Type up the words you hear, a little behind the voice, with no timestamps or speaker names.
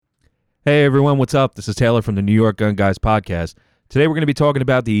Hey everyone, what's up? This is Taylor from the New York Gun Guys podcast. Today we're going to be talking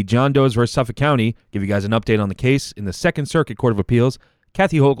about the John Doe's versus Suffolk County, give you guys an update on the case in the Second Circuit Court of Appeals,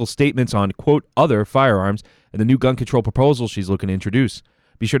 Kathy Hochul's statements on, quote, other firearms, and the new gun control proposal she's looking to introduce.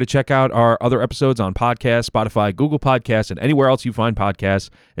 Be sure to check out our other episodes on podcasts, Spotify, Google Podcasts, and anywhere else you find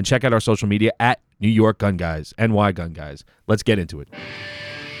podcasts, and check out our social media at New York Gun Guys, NYGunGuys. Let's get into it.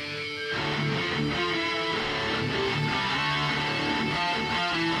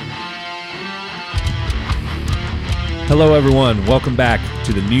 Hello, everyone. Welcome back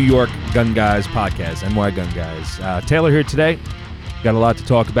to the New York Gun Guys podcast, NY Gun Guys. Taylor here today. Got a lot to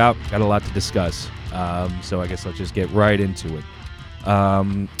talk about, got a lot to discuss. So I guess let's just get right into it.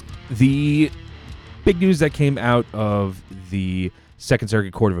 The big news that came out of the Second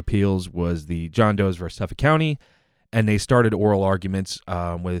Circuit Court of Appeals was the John Doe's versus Suffolk County, and they started oral arguments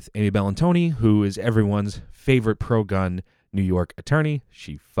with Amy Bellantoni, who is everyone's favorite pro-gun New York attorney.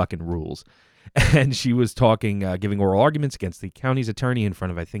 She fucking rules. And she was talking, giving oral arguments against the county's attorney in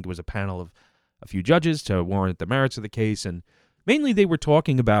front of, I think it was a panel of a few judges to warrant the merits of the case. And mainly they were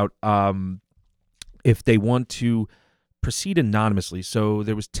talking about if they want to proceed anonymously. So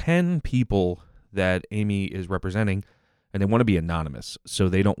there was 10 people that Amy is representing, and they want to be anonymous. So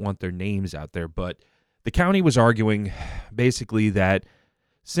they don't want their names out there. But the county was arguing basically that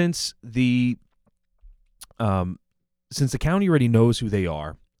since the county already knows who they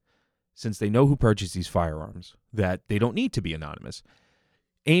are, since they know who purchased these firearms, that they don't need to be anonymous.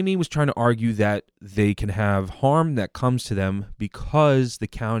 Amy was trying to argue that they can have harm that comes to them because the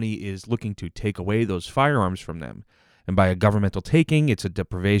county is looking to take away those firearms from them. And by a governmental taking, it's a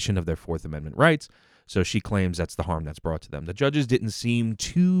deprivation of their Fourth Amendment rights. So she claims that's the harm that's brought to them. The judges didn't seem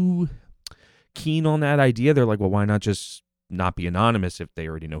too keen on that idea. They're like, well, why not just not be anonymous if they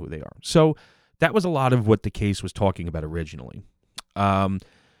already know who they are? So that was a lot of what the case was talking about originally.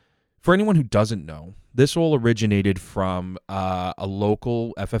 For anyone who doesn't know, this all originated from a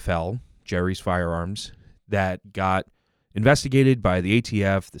local FFL, Jerry's Firearms, that got investigated by the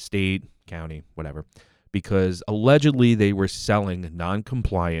ATF, the state, county, whatever, because allegedly they were selling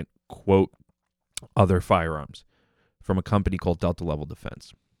non-compliant, quote, other firearms from a company called Delta Level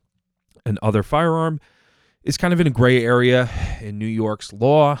Defense. An other firearm is kind of in a gray area in New York's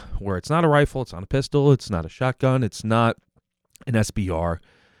law where it's not a rifle, it's not a pistol, it's not a shotgun, it's not an SBR.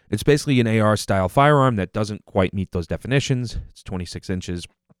 It's basically an AR-style firearm that doesn't quite meet those definitions. It's 26 inches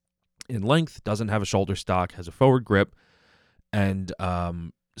in length, doesn't have a shoulder stock, has a forward grip. And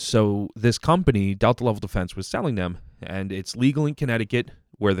so this company, Delta Level Defense, was selling them. And it's legal in Connecticut,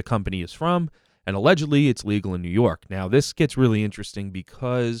 where the company is from. And allegedly, it's legal in New York. Now, this gets really interesting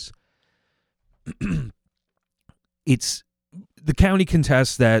because the county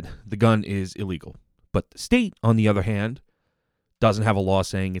contests that the gun is illegal. But the state, on the other hand, doesn't have a law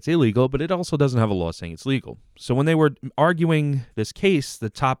saying it's illegal, but it also doesn't have a law saying it's legal. So when they were arguing this case, the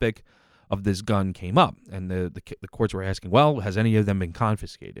topic of this gun came up, and the courts were asking, well, has any of them been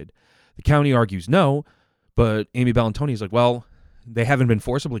confiscated? The county argues no, but Amy Bellantoni is like, well, they haven't been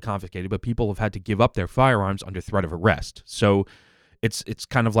forcibly confiscated, but people have had to give up their firearms under threat of arrest. So it's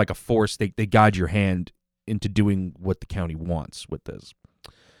kind of like a force. They guide your hand into doing what the county wants with this.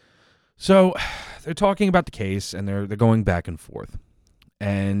 So they're talking about the case, and they're going back and forth.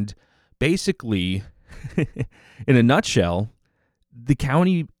 And basically, in a nutshell, the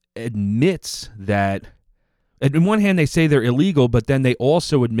county admits that, on one hand, they say they're illegal, but then they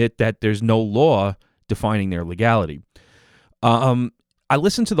also admit that there's no law defining their legality. I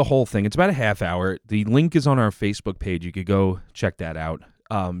listened to the whole thing. It's about a half hour. The link is on our Facebook page. You could go check that out.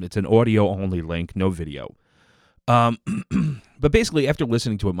 It's an audio-only link, no video. But basically, after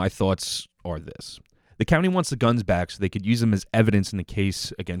listening to it, my thoughts are this. The county wants the guns back so they could use them as evidence in the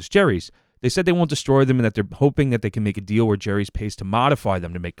case against Jerry's. They said they won't destroy them and that they're hoping that they can make a deal where Jerry's pays to modify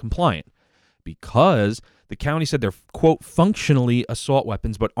them to make compliant. Because the county said they're, quote, functionally assault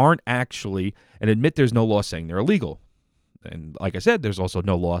weapons, but aren't actually, and admit there's no law saying they're illegal. And like I said, there's also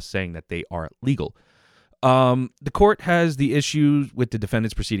no law saying that they are legal. The court has the issue with the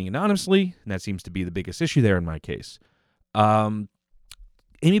defendants proceeding anonymously, and that seems to be the biggest issue there in my case.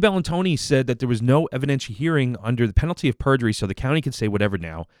 Amy Bellantoni said that there was no evidentiary hearing under the penalty of perjury, so the county can say whatever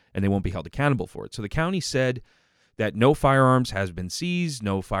now, and they won't be held accountable for it. So the county said that no firearms has been seized,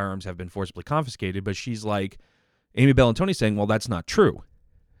 no firearms have been forcibly confiscated, but she's like, Amy Bellantoni saying, well, that's not true.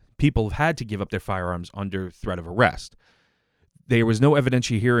 People have had to give up their firearms under threat of arrest. There was no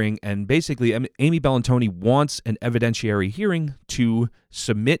evidentiary hearing, and basically Amy Bellantoni wants an evidentiary hearing to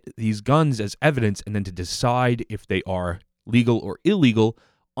submit these guns as evidence and then to decide if they are legal or illegal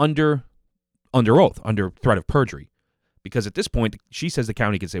under oath, under threat of perjury. because at this point, she says the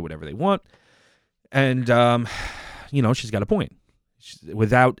county can say whatever they want. And, she's got a point.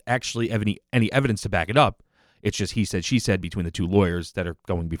 Without actually any evidence to back it up, it's just he said, she said between the two lawyers that are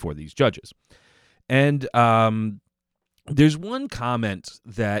going before these judges. And there's one comment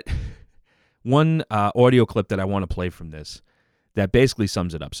that, one audio clip that I want to play from this that basically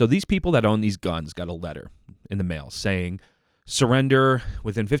sums it up. So these people that own these guns got a letter in the mail saying, surrender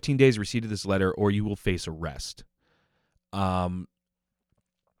within 15 days receipt of this letter or you will face arrest.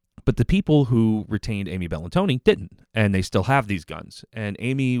 But the people who retained Amy Bellantoni didn't, and they still have these guns. And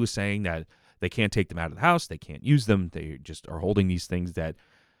Amy was saying that they can't take them out of the house, they can't use them, they just are holding these things that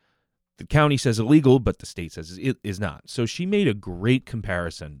the county says illegal, but the state says it is not. So she made a great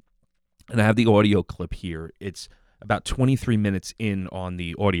comparison, and I have the audio clip here. It's about 23 minutes in on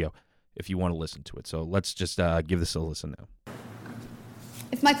the audio, if you want to listen to it. So let's just give this a listen now.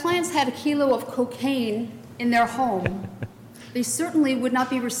 If my clients had a kilo of cocaine in their home, they certainly would not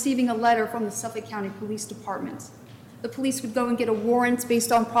be receiving a letter from the Suffolk County Police Department. The police would go and get a warrant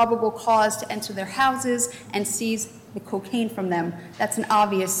based on probable cause to enter their houses and seize the cocaine from them. That's an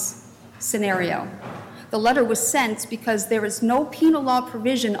obvious scenario. The letter was sent because there is no penal law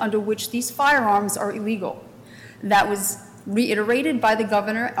provision under which these firearms are illegal. That was reiterated by the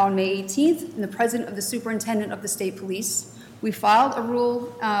governor on May 18th and the president of the superintendent of the state police. We filed a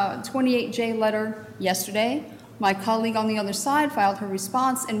Rule 28J letter yesterday. My colleague on the other side filed her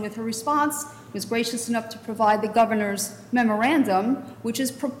response, and with her response was gracious enough to provide the governor's memorandum, which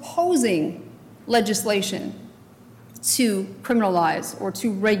is proposing legislation to criminalize or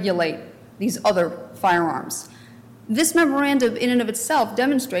to regulate these other firearms. This memorandum in and of itself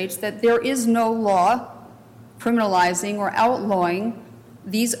demonstrates that there is no law criminalizing or outlawing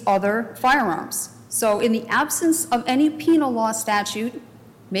these other firearms. So in the absence of any penal law statute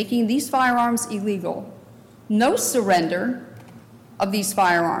making these firearms illegal, no surrender of these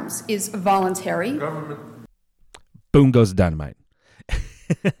firearms is voluntary. Boom goes the dynamite.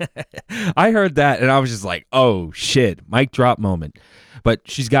 I heard that and I was just like, oh shit, mic drop moment. But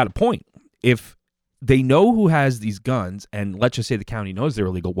she's got a point. If they know who has these guns, and let's just say the county knows they're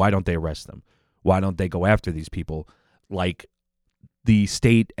illegal, why don't they arrest them? Why don't they go after these people like the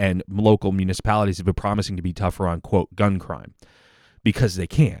state and local municipalities have been promising to be tougher on, quote, gun crime? Because they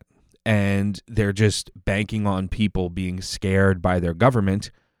can't. And they're just banking on people being scared by their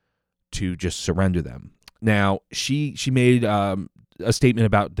government to just surrender them. Now, she made a statement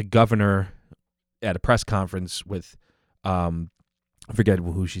about the governor at a press conference with, I forget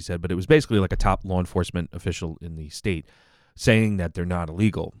who she said, but it was basically like a top law enforcement official in the state saying that they're not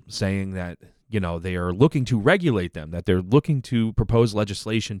illegal, saying that, they are looking to regulate them, that they're looking to propose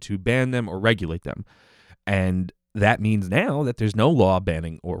legislation to ban them or regulate them. And that means now that there's no law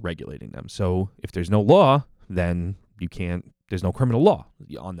banning or regulating them. So if there's no law, then there's no criminal law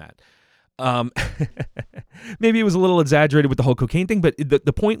on that. Maybe it was a little exaggerated with the whole cocaine thing, but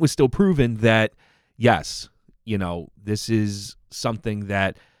the point was still proven that, yes, this is something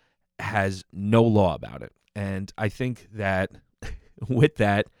that has no law about it. And I think that with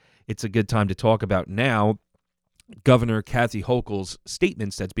that, it's a good time to talk about now Governor Kathy Hochul's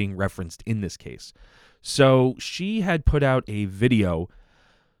statements that's being referenced in this case. So she had put out a video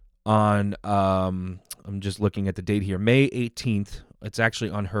on, I'm just looking at the date here, May 18th. It's actually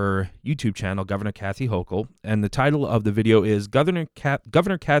on her YouTube channel, Governor Kathy Hochul. And the title of the video is Governor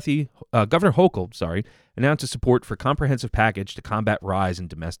Hochul, announces support for comprehensive package to combat rise in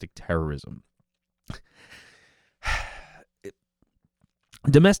domestic terrorism.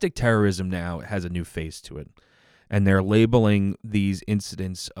 Domestic terrorism now has a new face to it. And they're labeling these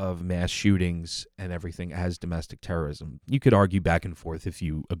incidents of mass shootings and everything as domestic terrorism. You could argue back and forth if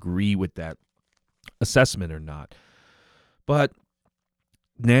you agree with that assessment or not. But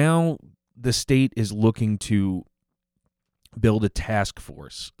now the state is looking to build a task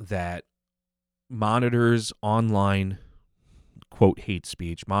force that monitors online, quote, hate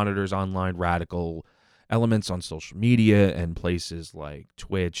speech, monitors online radical elements on social media and places like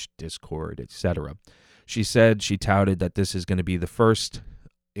Twitch, Discord, etc. She touted that this is going to be the first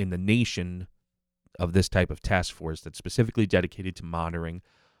in the nation of this type of task force that's specifically dedicated to monitoring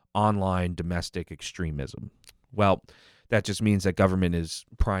online domestic extremism. Well, that just means that government is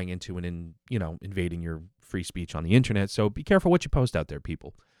prying into and invading your free speech on the internet. So be careful what you post out there,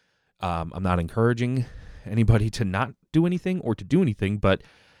 people. I'm not encouraging anybody to not do anything or to do anything, but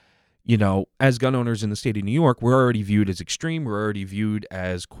as gun owners in the state of New York, we're already viewed as extreme. We're already viewed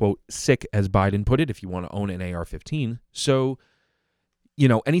as, quote, sick, as Biden put it, if you want to own an AR-15. So,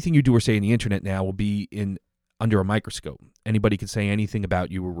 anything you do or say on the internet now will be in under a microscope. Anybody could say anything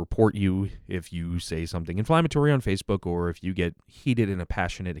about you or report you if you say something inflammatory on Facebook or if you get heated in a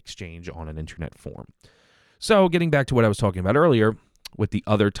passionate exchange on an internet forum. So getting back to what I was talking about earlier with the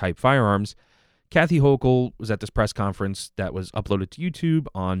other type firearms, Kathy Hochul was at this press conference that was uploaded to YouTube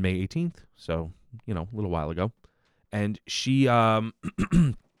on May 18th, so, a little while ago. And she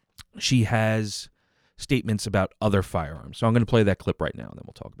she has statements about other firearms. So I'm going to play that clip right now, and then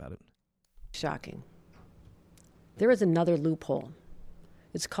we'll talk about it. Shocking. There is another loophole.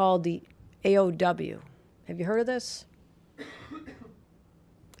 It's called the AOW. Have you heard of this?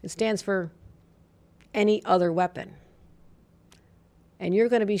 It stands for any other weapon. And you're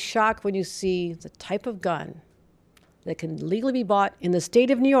going to be shocked when you see the type of gun that can legally be bought in the state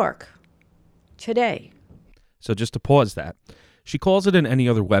of New York today. So just to pause that, she calls it an any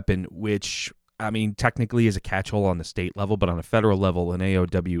other weapon, which, technically is a catch-all on the state level, but on a federal level, an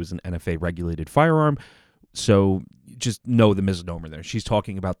AOW is an NFA-regulated firearm. So just know the misnomer there. She's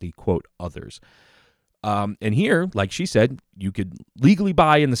talking about the, quote, others. And here, like she said, you could legally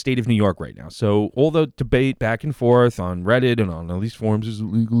buy in the state of New York right now. So all the debate back and forth on Reddit and on all these forums, is it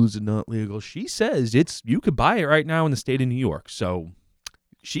legal, is it not legal? She says you could buy it right now in the state of New York. So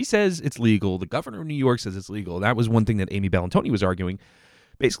she says it's legal. The governor of New York says it's legal. That was one thing that Amy Bellantoni was arguing,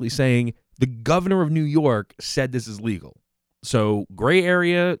 basically saying the governor of New York said this is legal. So gray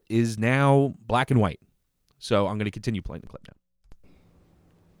area is now black and white. So I'm going to continue playing the clip now.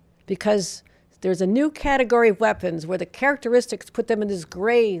 Because there's a new category of weapons where the characteristics put them in this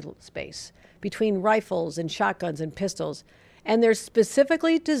gray space between rifles and shotguns and pistols. And they're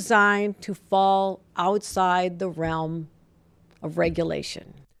specifically designed to fall outside the realm of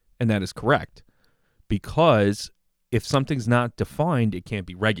regulation. And that is correct. Because if something's not defined, it can't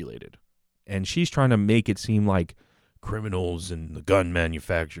be regulated. And she's trying to make it seem like criminals and the gun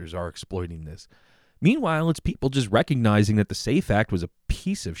manufacturers are exploiting this. Meanwhile, it's people just recognizing that the SAFE Act was a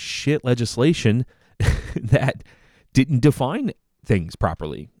piece of shit legislation that didn't define things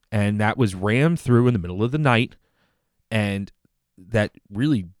properly. And that was rammed through in the middle of the night. And that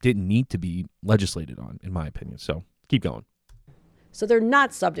really didn't need to be legislated on, in my opinion. So keep going. So they're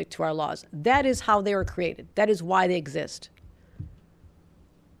not subject to our laws. That is how they were created. That is why they exist.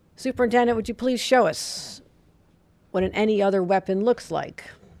 Superintendent, would you please show us what an any other weapon looks like?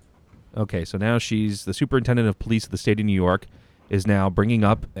 Okay, so now she's the superintendent of police of the state of New York is now bringing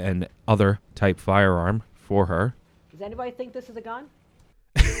up an other type firearm for her. Does anybody think this is a gun?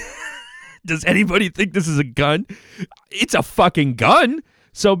 Does anybody think this is a gun? It's a fucking gun.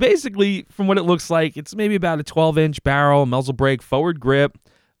 So basically, from what it looks like, it's maybe about a 12-inch barrel, muzzle brake, forward grip.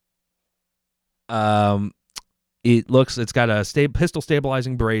 It's got a pistol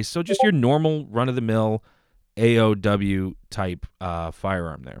stabilizing brace. So just your normal run-of-the-mill AOW type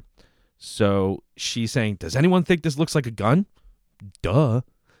firearm there. So she's saying, does anyone think this looks like a gun? Duh.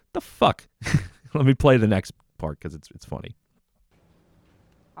 The fuck? Let me play the next part because it's funny.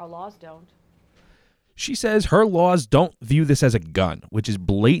 Our laws don't. She says her laws don't view this as a gun, which is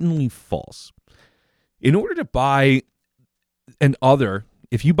blatantly false. In order to buy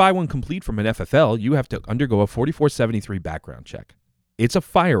if you buy one complete from an FFL, you have to undergo a 4473 background check. It's a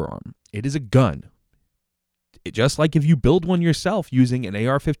firearm. It is a gun. Just like if you build one yourself using an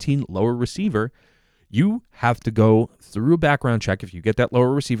AR-15 lower receiver, you have to go through a background check if you get that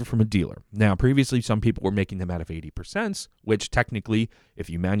lower receiver from a dealer. Now, previously, some people were making them out of 80%, which technically,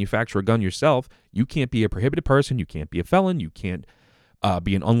 if you manufacture a gun yourself, you can't be a prohibited person, you can't be a felon, you can't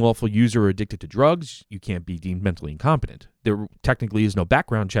be an unlawful user or addicted to drugs, you can't be deemed mentally incompetent. There technically is no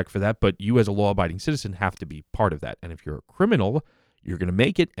background check for that, but you as a law-abiding citizen have to be part of that. And if you're a criminal, you're going to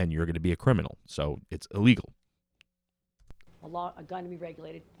make it, and you're going to be a criminal. So it's illegal. A gun to be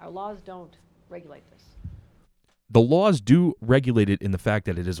regulated. Our laws don't regulate this. The laws do regulate it in the fact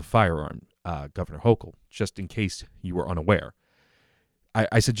that it is a firearm, Governor Hochul, just in case you were unaware.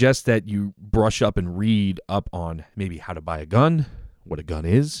 I suggest that you brush up and read up on maybe how to buy a gun, what a gun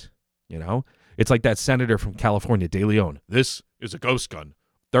is, It's like that senator from California, De Leon. This is a ghost gun.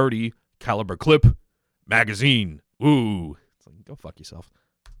 30 caliber clip, magazine. Ooh. It's like, go fuck yourself.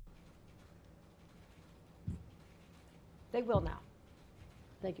 They will now.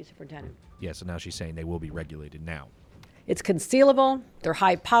 Thank you, Superintendent. Yeah, so now she's saying they will be regulated now. It's concealable, they're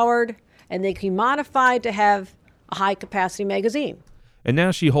high-powered, and they can be modified to have a high-capacity magazine. And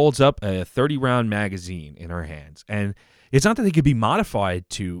now she holds up a 30-round magazine in her hands. And it's not that they could be modified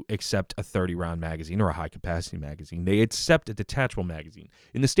to accept a 30-round magazine or a high-capacity magazine. They accept a detachable magazine.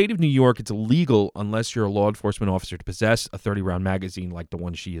 In the state of New York, it's illegal unless you're a law enforcement officer to possess a 30-round magazine like the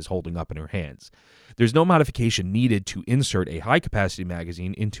one she is holding up in her hands. There's no modification needed to insert a high-capacity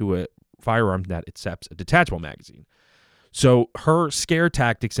magazine into a firearm that accepts a detachable magazine. So her scare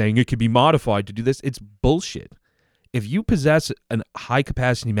tactic saying it could be modified to do this, it's bullshit. If you possess a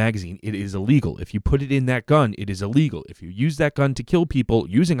high-capacity magazine, it is illegal. If you put it in that gun, it is illegal. If you use that gun to kill people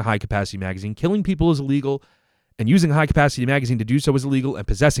using a high-capacity magazine, killing people is illegal, and using a high-capacity magazine to do so is illegal, and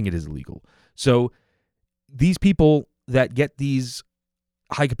possessing it is illegal. So these people that get these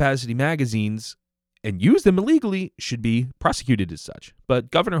high-capacity magazines and use them illegally should be prosecuted as such.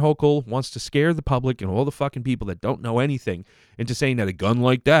 But Governor Hochul wants to scare the public and all the fucking people that don't know anything into saying that a gun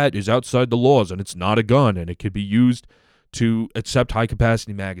like that is outside the laws and it's not a gun and it could be used to accept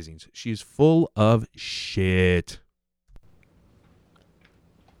high-capacity magazines. She is full of shit.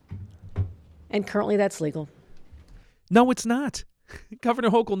 And currently that's legal. No, it's not.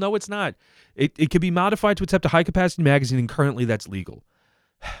 Governor Hochul, no, it's not. It could be modified to accept a high-capacity magazine, and currently that's legal.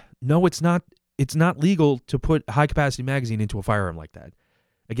 No, it's not. It's not legal to put a high-capacity magazine into a firearm like that.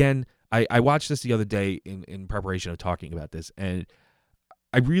 Again, I watched this the other day in preparation of talking about this, and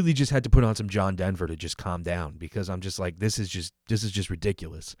I really just had to put on some John Denver to just calm down, because I'm just like, this is just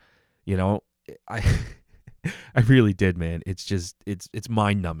ridiculous. You know, I really did, man. It's just, it's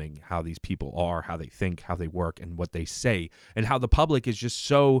mind-numbing how these people are, how they think, how they work, and what they say, and how the public is just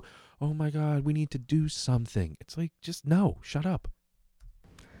so, oh my God, we need to do something. It's like, just no, shut up.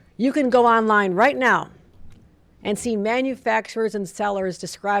 You can go online right now and see manufacturers and sellers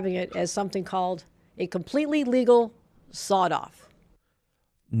describing it as something called a completely legal sawed-off.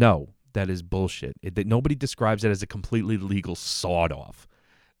 No, that is bullshit. Nobody describes it as a completely legal sawed-off.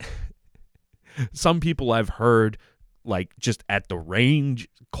 Some people I've heard, like, just at the range,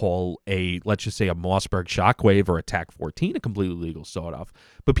 call let's just say a Mossberg Shockwave or a TAC-14 a completely legal sawed-off.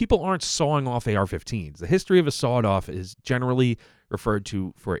 But people aren't sawing off AR-15s. The history of a sawed-off is generally referred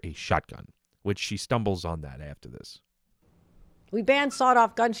to for a shotgun, which she stumbles on that after this. We banned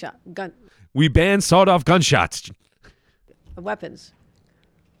sawed-off We banned sawed-off gunshots. Weapons.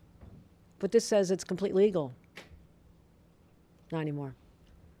 But this says it's completely legal. Not anymore.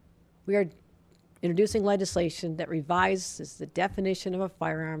 We are introducing legislation that revises the definition of a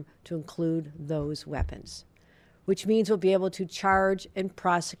firearm to include those weapons, which means we'll be able to charge and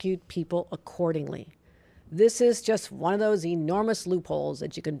prosecute people accordingly. This is just one of those enormous loopholes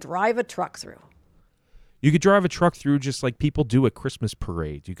that you can drive a truck through. You could drive a truck through just like people do at Christmas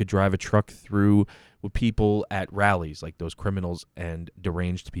parades. You could drive a truck through with people at rallies like those criminals and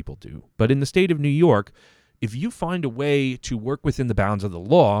deranged people do. But in the state of New York, if you find a way to work within the bounds of the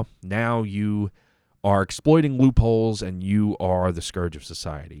law, now you are exploiting loopholes and you are the scourge of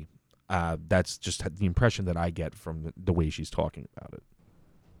society. That's just the impression that I get from the way she's talking about it.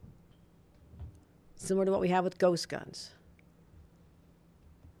 Similar to what we have with ghost guns.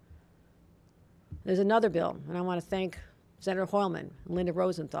 There's another bill, and I want to thank Senator Hoylman and Linda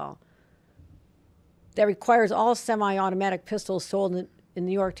Rosenthal, that requires all semi-automatic pistols sold in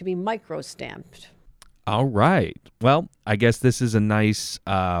New York to be micro-stamped. All right. Well, I guess this is a nice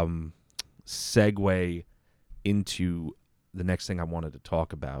segue into the next thing I wanted to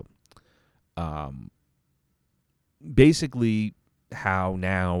talk about. Basically, how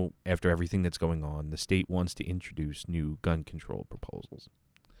now, after everything that's going on, the state wants to introduce new gun control proposals.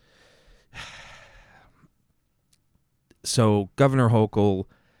 So Governor Hochul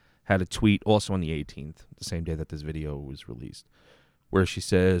had a tweet also on the 18th, the same day that this video was released, where she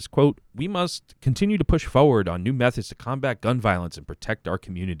says, quote, "We must continue to push forward on new methods to combat gun violence and protect our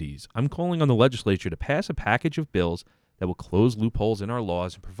communities. I'm calling on the legislature to pass a package of bills that will close loopholes in our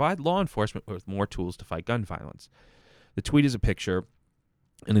laws and provide law enforcement with more tools to fight gun violence." The tweet is a picture,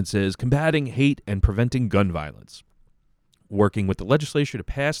 and it says, "Combating hate and preventing gun violence. Working with the legislature to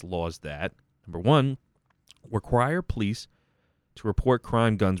pass laws that, number one, require police to report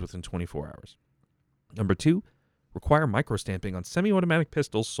crime guns within 24 hours. Number two, require microstamping on semi-automatic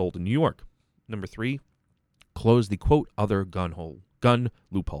pistols sold in New York. Number three, close the, quote, other gun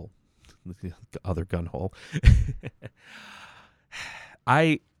loophole. Other gun hole."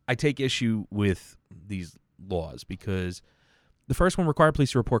 I take issue with these laws because the first one, require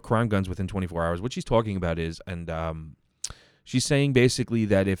police to report crime guns within 24 hours. What she's talking about is, and she's saying basically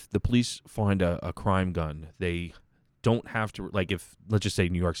that if the police find a crime gun, they don't have to, like if, let's just say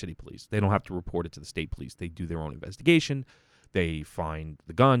New York City police, they don't have to report it to the state police. They do their own investigation. They find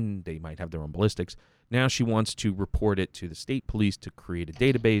the gun. They might have their own ballistics. Now she wants to report it to the state police to create a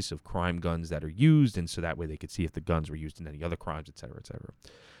database of crime guns that are used, and so that way they could see if the guns were used in any other crimes, et cetera, et cetera.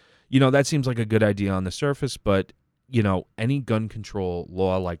 You know, that seems like a good idea on the surface, but, you know, any gun control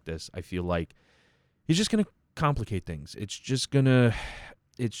law like this, I feel like, is just going to complicate things.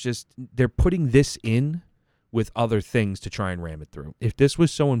 They're putting this in with other things to try and ram it through. If this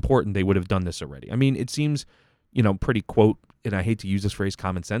was so important, they would have done this already. I mean, it seems, pretty quote, and I hate to use this phrase,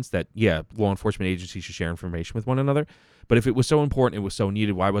 common sense, that, yeah, law enforcement agencies should share information with one another. But if it was so important, it was so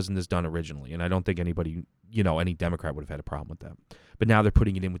needed, why wasn't this done originally? And I don't think anybody, any Democrat would have had a problem with that. But now they're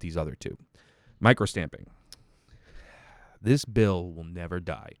putting it in with these other two. Microstamping. This bill will never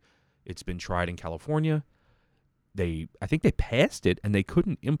die. It's been tried in California. I think they passed it and they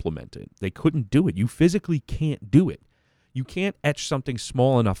couldn't implement it. They couldn't do it. You physically can't do it. You can't etch something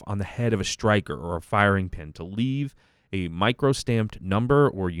small enough on the head of a striker or a firing pin to leave a micro-stamped number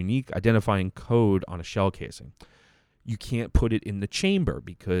or unique identifying code on a shell casing. You can't put it in the chamber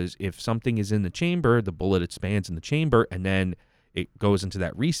because if something is in the chamber, the bullet expands in the chamber and then it goes into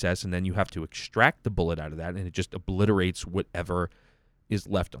that recess and then you have to extract the bullet out of that and it just obliterates whatever is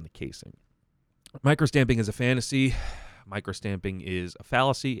left on the casing. Microstamping is a fantasy. Microstamping is a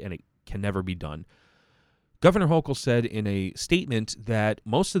fallacy, and it can never be done. Governor Hochul said in a statement that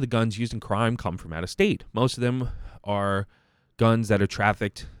most of the guns used in crime come from out of state. Most of them are guns that are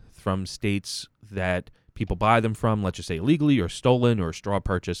trafficked from states that people buy them from, let's just say illegally or stolen or a straw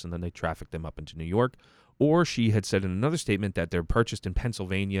purchase, and then they traffic them up into New York. Or she had said in another statement that they're purchased in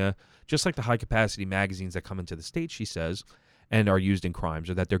Pennsylvania, just like the high-capacity magazines that come into the state, she says, and are used in crimes,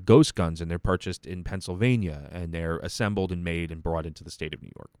 or that they're ghost guns and they're purchased in Pennsylvania and they're assembled and made and brought into the state of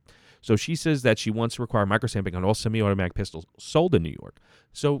New York. So she says that she wants to require microstamping on all semi-automatic pistols sold in New York.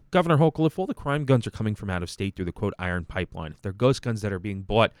 So Governor Hochul, if all the crime guns are coming from out of state through the, quote, iron pipeline, if they're ghost guns that are being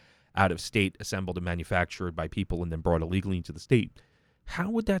bought out of state, assembled and manufactured by people and then brought illegally into the state, how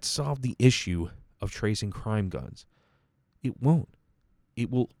would that solve the issue of tracing crime guns? It won't.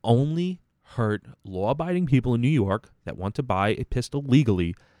 It will only hurt law-abiding people in New York that want to buy a pistol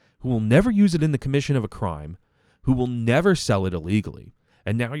legally, who will never use it in the commission of a crime, who will never sell it illegally.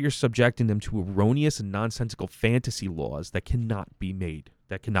 And now you're subjecting them to erroneous and nonsensical fantasy laws that cannot be made,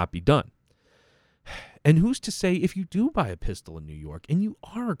 that cannot be done. And who's to say if you do buy a pistol in New York and you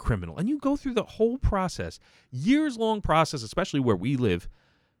are a criminal and you go through the whole process, years-long process, especially where we live,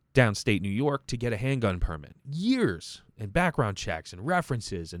 downstate New York, to get a handgun permit. Years and background checks and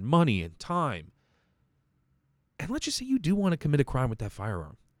references and money and time. And let's just say you do want to commit a crime with that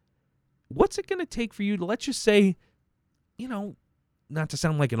firearm. What's it going to take for you to, let's just say, not to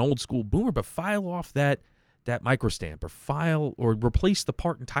sound like an old school boomer, but file off that microstamp or replace the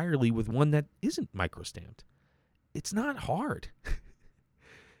part entirely with one that isn't microstamped? It's not hard.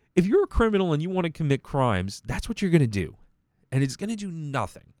 If you're a criminal and you want to commit crimes, that's what you're going to do. And it's going to do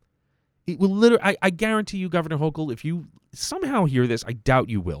nothing. It will literally, I guarantee you, Governor Hochul, if you somehow hear this, I doubt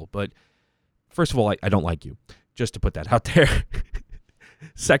you will. But first of all, I don't like you, just to put that out there.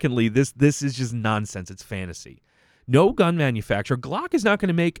 Secondly, this is just nonsense. It's fantasy. No gun manufacturer, Glock is not going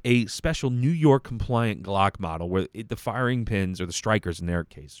to make a special New York compliant Glock model where the firing pins, or the strikers in their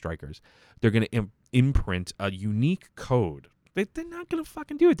case, they're going to imprint a unique code. They're not going to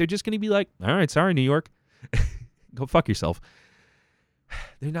fucking do it. They're just going to be like, all right, sorry, New York. Go fuck yourself.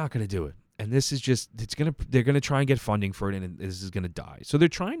 They're not going to do it. And this is just, they're going to try and get funding for it, and this is going to die. So they're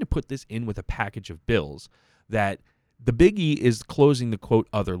trying to put this in with a package of bills that the biggie is closing the, quote,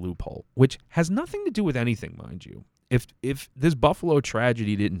 other loophole, which has nothing to do with anything, mind you. If this Buffalo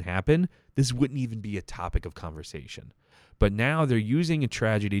tragedy didn't happen, this wouldn't even be a topic of conversation. But now they're using a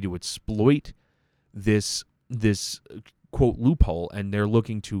tragedy to exploit this quote loophole, and they're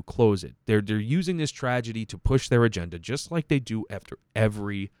looking to close it. They're using this tragedy to push their agenda, just like they do after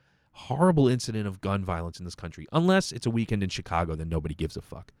every horrible incident of gun violence in this country. Unless it's a weekend in Chicago, then nobody gives a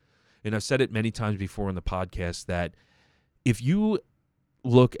fuck. And I've said it many times before in the podcast that if you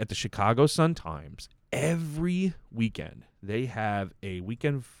look at the Chicago Sun-Times, every weekend they have a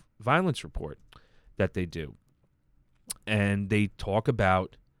weekend violence report that they do, and they talk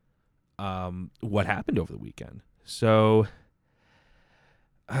about what happened over the weekend. So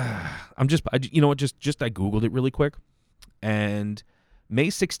I Googled it really quick, and May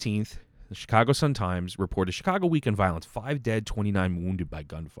 16th, the Chicago Sun-Times reported Chicago weekend violence, 5 dead, 29 wounded by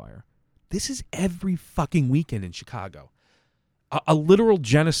gunfire. This is every fucking weekend in Chicago. A literal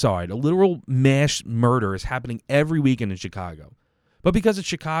genocide, a literal mass murder is happening every weekend in Chicago. But because it's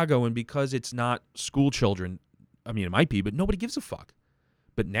Chicago and because it's not school children, I mean, it might be, but nobody gives a fuck.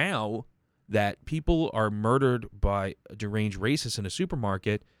 But now that people are murdered by deranged racists in a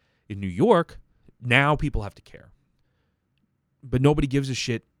supermarket in New York, now people have to care. But nobody gives a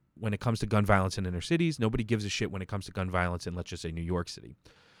shit when it comes to gun violence in inner cities. Nobody gives a shit when it comes to gun violence in, let's just say, New York City.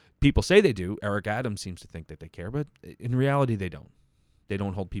 People say they do. Eric Adams seems to think that they care, but in reality, they don't. They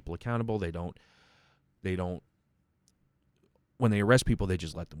don't hold people accountable. They don't. When they arrest people, they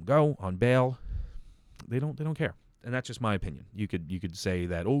just let them go on bail. They don't care. And that's just my opinion. You could say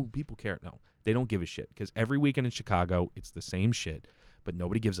that, oh, people care. No, they don't give a shit, because every weekend in Chicago, it's the same shit, but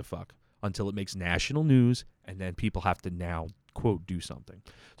nobody gives a fuck until it makes national news, and then people have to now, quote, do something.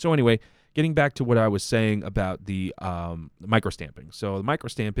 So anyway, getting back to what I was saying about the microstamping. So the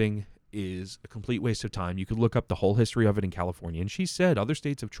microstamping is a complete waste of time. You could look up the whole history of it in California, and she said other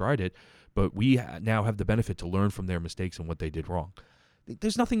states have tried it, but we now have the benefit to learn from their mistakes and what they did wrong.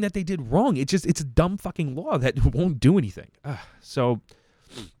 There's nothing that they did wrong. It's a dumb fucking law that won't do anything. So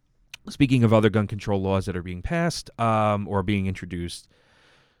speaking of other gun control laws that are being passed or being introduced,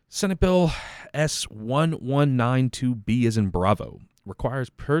 Senate Bill S1192B as in Bravo requires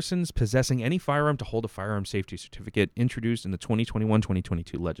persons possessing any firearm to hold a firearm safety certificate. Introduced in the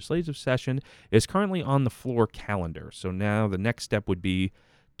 2021-2022 legislative session, is currently on the floor calendar. So now the next step would be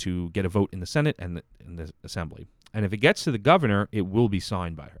to get a vote in the Senate and in the Assembly. And if it gets to the governor, it will be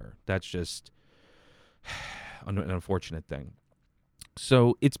signed by her. That's just an unfortunate thing.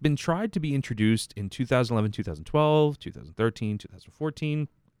 So it's been tried to be introduced in 2011, 2012, 2013, 2014,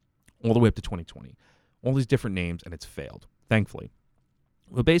 all the way up to 2020. All these different names, and it's failed, thankfully.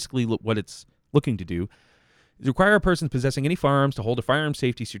 Well, basically, what it's looking to do is require a person possessing any firearms to hold a firearm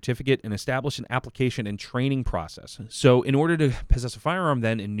safety certificate and establish an application and training process. So in order to possess a firearm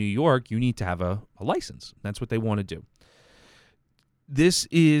then in New York, you need to have a license. That's what they want to do. This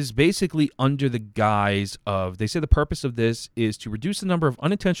is basically under the guise of, they say the purpose of this is to reduce the number of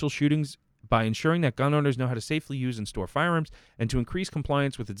unintentional shootings by ensuring that gun owners know how to safely use and store firearms, and to increase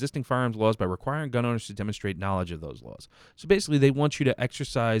compliance with existing firearms laws by requiring gun owners to demonstrate knowledge of those laws. So basically, they want you to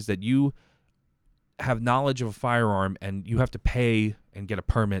exercise that you have knowledge of a firearm, and you have to pay and get a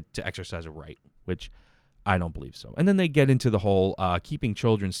permit to exercise a right, which I don't believe so. And then they get into the whole keeping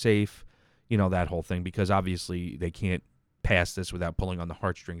children safe, that whole thing, because obviously they can't pass this without pulling on the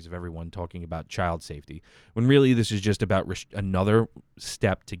heartstrings of everyone talking about child safety, when really this is just about another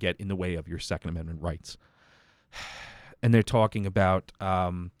step to get in the way of your Second Amendment rights. And they're talking about,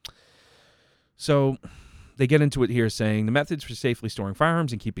 so they get into it here saying the methods for safely storing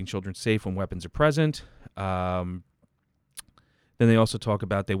firearms and keeping children safe when weapons are present. Then they also talk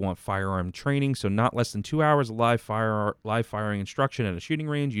about they want firearm training, so not less than 2 hours of live firing instruction at a shooting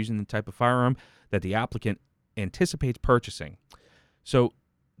range using the type of firearm that the applicant anticipates purchasing. So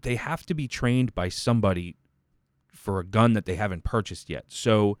they have to be trained by somebody for a gun that they haven't purchased yet.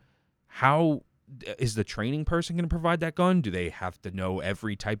 So how is the training person going to provide that gun? Do they have to know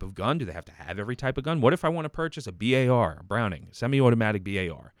every type of gun? Do they have to have every type of gun? What if I want to purchase a BAR, a Browning, semi-automatic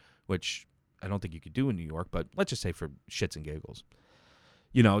BAR, which I don't think you could do in New York, but let's just say for shits and giggles.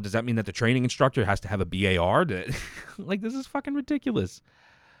 Does that mean that the training instructor has to have a BAR? Like, this is fucking ridiculous.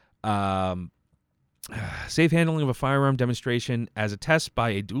 Safe handling of a firearm demonstration as a test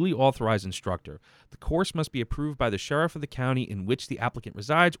by a duly authorized instructor. The course must be approved by the sheriff of the county in which the applicant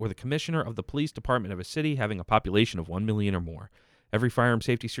resides or the commissioner of the police department of a city having a population of 1 million or more. Every firearm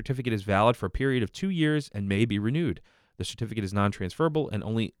safety certificate is valid for a period of 2 years and may be renewed. The certificate is non-transferable and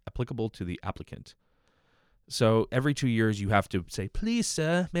only applicable to the applicant. So every 2 years you have to say, please,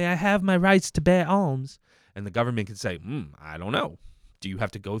 sir, may I have my rights to bear arms? And the government can say, I don't know. Do you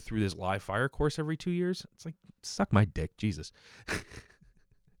have to go through this live fire course every 2 years? It's like, suck my dick, Jesus.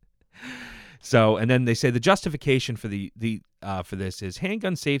 So, and then they say the justification for for this is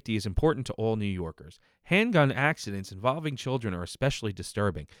handgun safety is important to all New Yorkers. Handgun accidents involving children are especially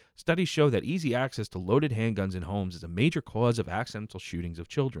disturbing. Studies show that easy access to loaded handguns in homes is a major cause of accidental shootings of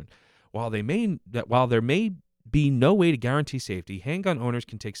children. While there may be no way to guarantee safety, handgun owners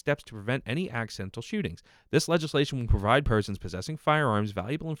can take steps to prevent any accidental shootings. This legislation will provide persons possessing firearms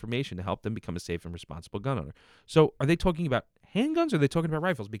valuable information to help them become a safe and responsible gun owner. So are they talking about handguns or are they talking about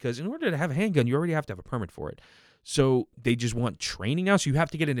rifles? Because in order to have a handgun, you already have to have a permit for it. So they just want training now, so you have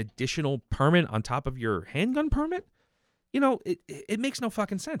to get an additional permit on top of your handgun permit? It makes no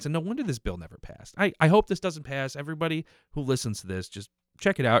fucking sense, and no wonder this bill never passed. I hope this doesn't pass. Everybody who listens to this, just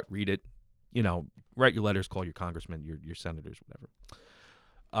check it out, read it. Write your letters, call your congressmen, your senators,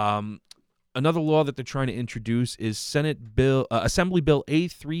 whatever. Another law that they're trying to introduce is Assembly Bill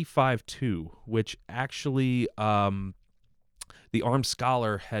A352, which actually the Armed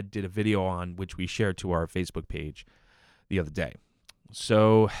Scholar did a video on, which we shared to our Facebook page the other day.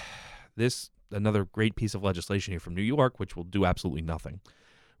 So another great piece of legislation here from New York, which will do absolutely nothing,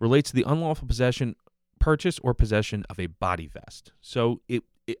 relates to the unlawful purchase or possession of a body vest. So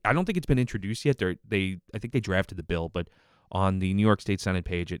I don't think it's been introduced yet. I think they drafted the bill, but on the New York State Senate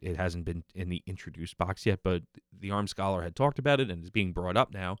page, it hasn't been in the introduced box yet. But the Armed Scholar had talked about it and is being brought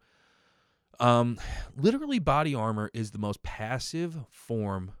up now. Literally, body armor is the most passive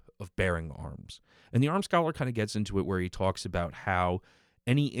form of bearing arms. And the arms scholar kind of gets into it where he talks about how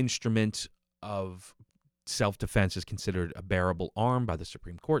any instrument of self-defense is considered a bearable arm by the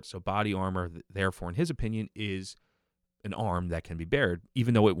Supreme Court. So body armor, therefore, in his opinion, is an arm that can be bared,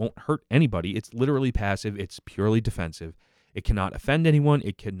 even though it won't hurt anybody. It's literally passive. It's purely defensive. It cannot offend anyone.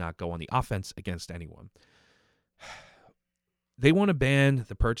 It cannot go on the offense against anyone. They want to ban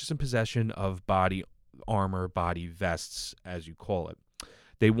the purchase and possession of body armor, body vests, as you call it.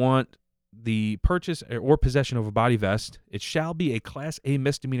 They want the purchase or possession of a body vest. It shall be a Class A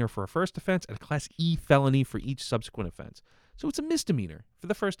misdemeanor for a first offense and a Class E felony for each subsequent offense. So it's a misdemeanor for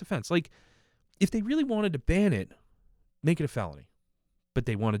the first offense. Like, if they really wanted to ban it, make it a felony. But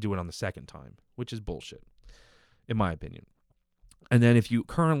they want to do it on the second time, which is bullshit, in my opinion. And then if you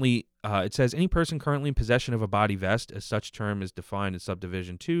currently, it says, any person currently in possession of a body vest, as such term is defined in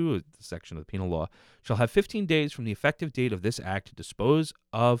subdivision 2, the section of the penal law, shall have 15 days from the effective date of this act to dispose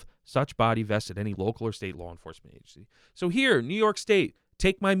of such body vest at any local or state law enforcement agency. So here, New York State,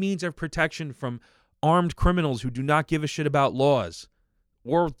 take my means of protection from armed criminals who do not give a shit about laws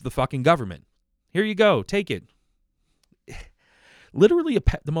or the fucking government. Here you go. Take it. Literally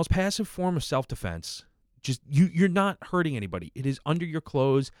the most passive form of self-defense. Just you're not hurting anybody. It is under your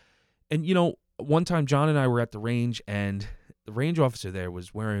clothes. And, you know, one time John and I were at the range, and the range officer there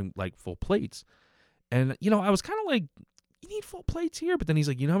was wearing, like, full plates. And, you know, I was kind of like, you need full plates here? But then he's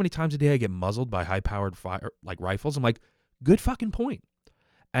like, you know how many times a day I get muzzled by high-powered rifles? I'm like, good fucking point.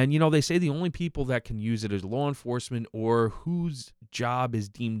 And, you know, they say the only people that can use it is law enforcement or whose job is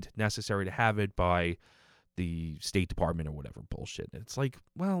deemed necessary to have it by the State Department or whatever bullshit. It's like,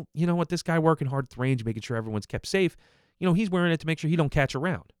 well, you know what? This guy working hard at the range, making sure everyone's kept safe, you know, he's wearing it to make sure he don't catch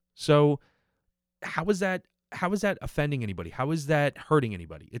around. So how is that offending anybody? How is that hurting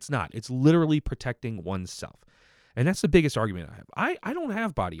anybody? It's not. It's literally protecting oneself. And that's the biggest argument I have. I don't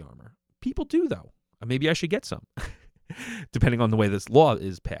have body armor. People do, though. Maybe I should get some, depending on the way this law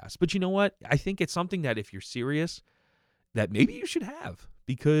is passed. But you know what? I think it's something that if you're serious, that maybe you should have,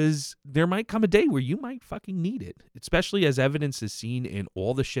 because there might come a day where you might fucking need it, especially as evidence is seen in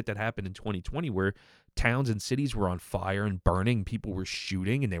all the shit that happened in 2020 where towns and cities were on fire and burning, people were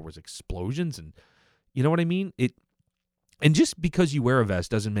shooting, and there was explosions, and you know what I mean? And just because you wear a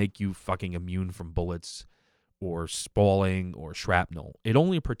vest doesn't make you fucking immune from bullets or spalling or shrapnel. It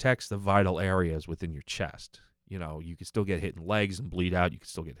only protects the vital areas within your chest. You know, you can still get hit in legs and bleed out. You can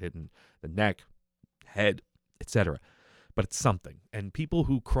still get hit in the neck, head, etc. But it's something. And people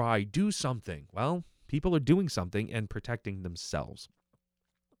who cry, do something. Well, people are doing something and protecting themselves.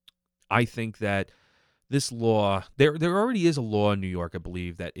 I think that this law, there already is a law in New York, I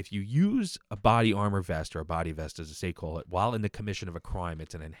believe, that if you use a body armor vest, or a body vest as the state call it, while in the commission of a crime,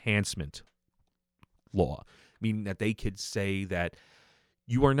 it's an enhancement law, meaning that they could say that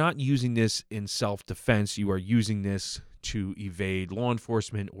you are not using this in self-defense, you are using this to evade law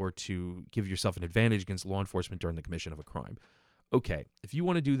enforcement or to give yourself an advantage against law enforcement during the commission of a crime. Okay, if you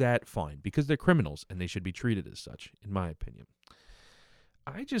want to do that, fine, because they're criminals and they should be treated as such, in my opinion.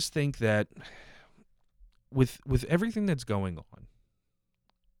 I just think that with everything that's going on,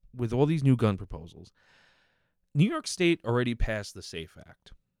 with all these new gun proposals, New York State already passed the SAFE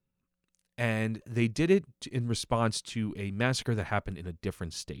Act. And they did it in response to a massacre that happened in a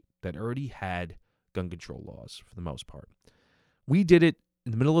different state that already had gun control laws for the most part. We did it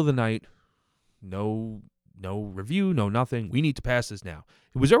in the middle of the night. No review, no nothing. We need to pass this now.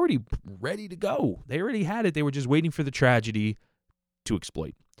 It was already ready to go. They already had it. They were just waiting for the tragedy to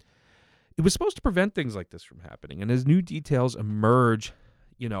exploit. It was supposed to prevent things like this from happening. And as new details emerge,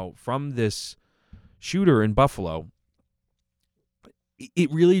 you know, from this shooter in Buffalo,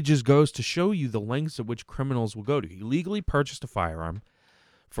 it really just goes to show you the lengths at which criminals will go to. He legally purchased a firearm.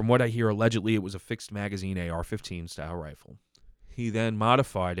 From what I hear, allegedly it was a fixed magazine AR-15 style rifle. He then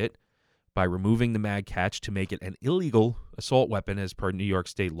modified it by removing the mag catch to make it an illegal assault weapon as per New York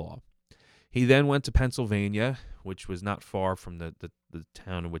state law. He then went to Pennsylvania, which was not far from the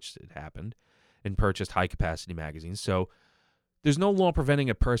town in which it happened, and purchased high-capacity magazines. So there's no law preventing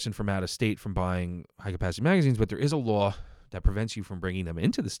a person from out of state from buying high-capacity magazines, but there is a law that prevents you from bringing them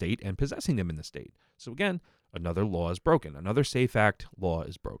into the state and possessing them in the state. So again, another law is broken. Another SAFE Act law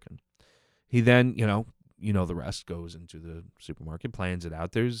is broken. He then, you know the rest, goes into the supermarket, plans it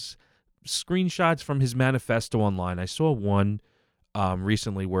out. There's screenshots from his manifesto online. I saw one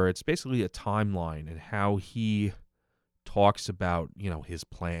recently where it's basically a timeline and how he talks about, his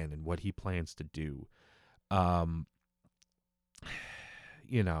plan and what he plans to do.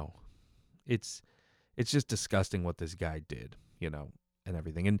 It's just disgusting what this guy did, and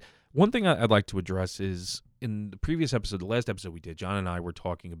everything. And One thing I'd like to address is in the previous episode, the last episode we did, John and I were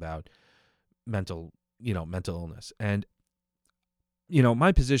talking about mental illness. And,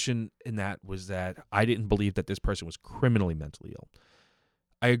 my position in that was that I didn't believe that this person was criminally mentally ill.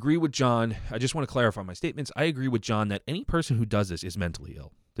 I agree with John. I just want to clarify my statements. I agree with John that any person who does this is mentally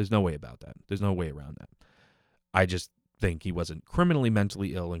ill. There's no way about that. There's no way around that. I just think he wasn't criminally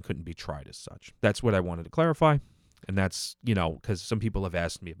mentally ill and couldn't be tried as such. That's what I wanted to clarify. And that's, because some people have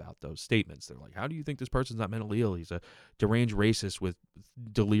asked me about those statements. They're like, how do you think this person's not mentally ill? He's a deranged racist with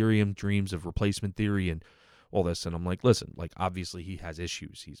delirium dreams of replacement theory and all this. And I'm like, listen, obviously he has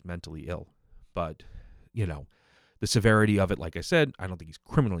issues. He's mentally ill. But, the severity of it, like I said, I don't think he's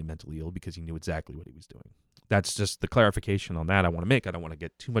criminally mentally ill because he knew exactly what he was doing. That's just the clarification on that I want to make. I don't want to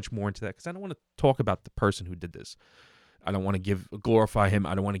get too much more into that because I don't want to talk about the person who did this. I don't want to glorify him.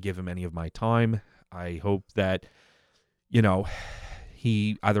 I don't want to give him any of my time. I hope that,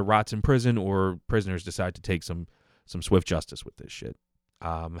 he either rots in prison or prisoners decide to take some swift justice with this shit.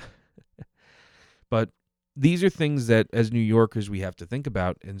 But these are things that as New Yorkers we have to think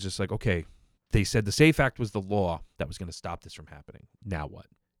about, and just okay, they said the SAFE Act was the law that was going to stop this from happening. Now what?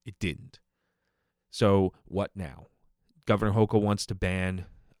 It didn't. So what now? Governor Hochul wants to ban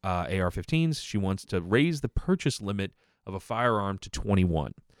AR-15s. She wants to raise the purchase limit of a firearm to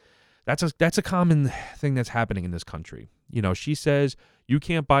 21. That's a common thing that's happening in this country. She says you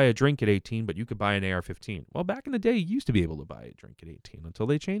can't buy a drink at 18, but you could buy an AR-15. Well, back in the day, you used to be able to buy a drink at 18 until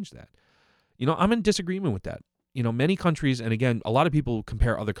they changed that. I'm in disagreement with that. Many countries, and again, a lot of people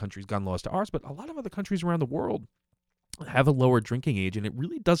compare other countries' gun laws to ours, but a lot of other countries around the world have a lower drinking age, and it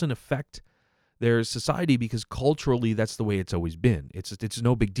really doesn't affect their society because culturally that's the way it's always been. It's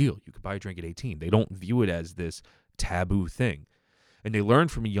no big deal. You could buy a drink at 18. They don't view it as this taboo thing. And they learn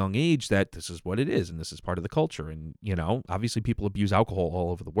from a young age that this is what it is and this is part of the culture. And, obviously people abuse alcohol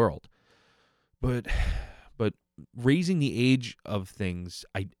all over the world. But raising the age of things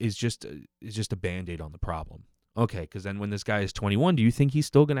is just a Band-Aid on the problem. Okay, because then when this guy is 21, do you think he's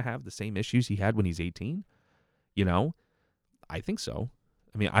still going to have the same issues he had when he's 18? I think so.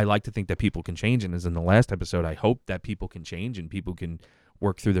 I mean, I like to think that people can change. And as in the last episode, I hope that people can change and people can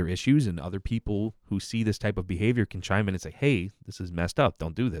work through their issues, and other people who see this type of behavior can chime in and say, hey, this is messed up.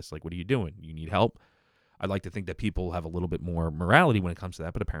 Don't do this. What are you doing? You need help? I'd like to think that people have a little bit more morality when it comes to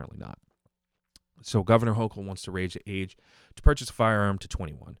that, but apparently not. So Governor Hochul wants to raise the age to purchase a firearm to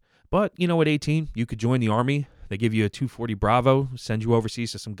 21. But, at 18, you could join the Army. They give you a 240 Bravo, send you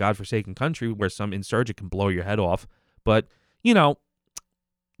overseas to some godforsaken country where some insurgent can blow your head off. But,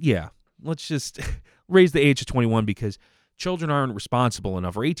 yeah, let's just raise the age to 21 because children aren't responsible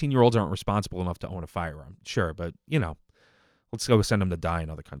enough, or 18-year-olds aren't responsible enough to own a firearm. Sure, but, let's go send them to die in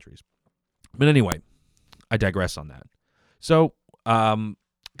other countries. But anyway, I digress on that. So,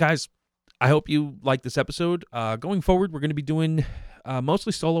 guys, I hope you like this episode. Going forward, we're going to be doing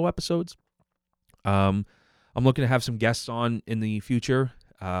mostly solo episodes. I'm looking to have some guests on in the future.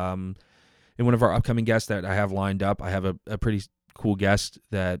 And one of our upcoming guests that I have lined up, I have a pretty cool guest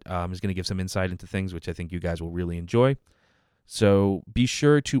that is going to give some insight into things, which I think you guys will really enjoy. So be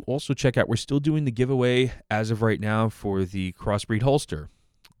sure to also check out, we're still doing the giveaway as of right now for the Crossbreed holster.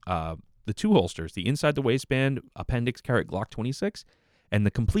 The two holsters, the inside the waistband appendix carry Glock 26 and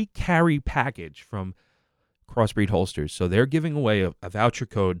the complete carry package from Crossbreed holsters. So they're giving away a voucher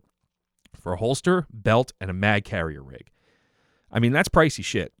code for a holster, belt, and a mag carrier rig. I mean, that's pricey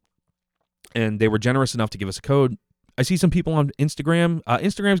shit. And they were generous enough to give us a code. I see some people on Instagram.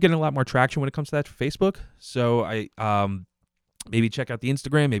 Instagram's getting a lot more traction when it comes to that for Facebook. So I maybe check out the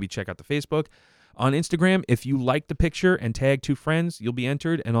Instagram, maybe check out the Facebook. On Instagram, if you like the picture and tag 2 friends, you'll be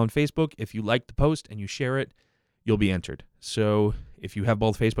entered. And on Facebook, if you like the post and you share it, you'll be entered. So if you have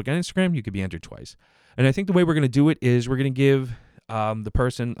both Facebook and Instagram, you could be entered twice. And I think the way we're going to do it is we're going to give the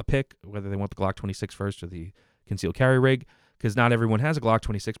person a pick, whether they want the Glock 26 first or the concealed carry rig, because not everyone has a Glock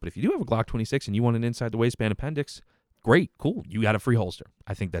 26. But if you do have a Glock 26 and you want an inside the waistband appendix, great, cool. You got a free holster.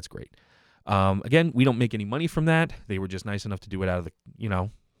 I think that's great. Again, we don't make any money from that. They were just nice enough to do it out of the,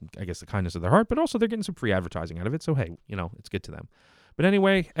 I guess the kindness of their heart, but also they're getting some free advertising out of it. So, hey, it's good to them. But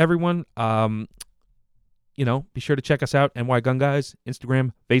anyway, everyone, be sure to check us out, NYGunGuys,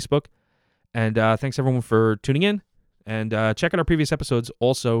 Instagram, Facebook. And thanks everyone for tuning in. And check out our previous episodes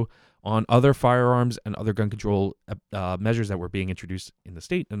also on other firearms and other gun control measures that were being introduced in the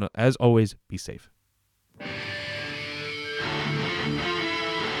state. And as always, be safe.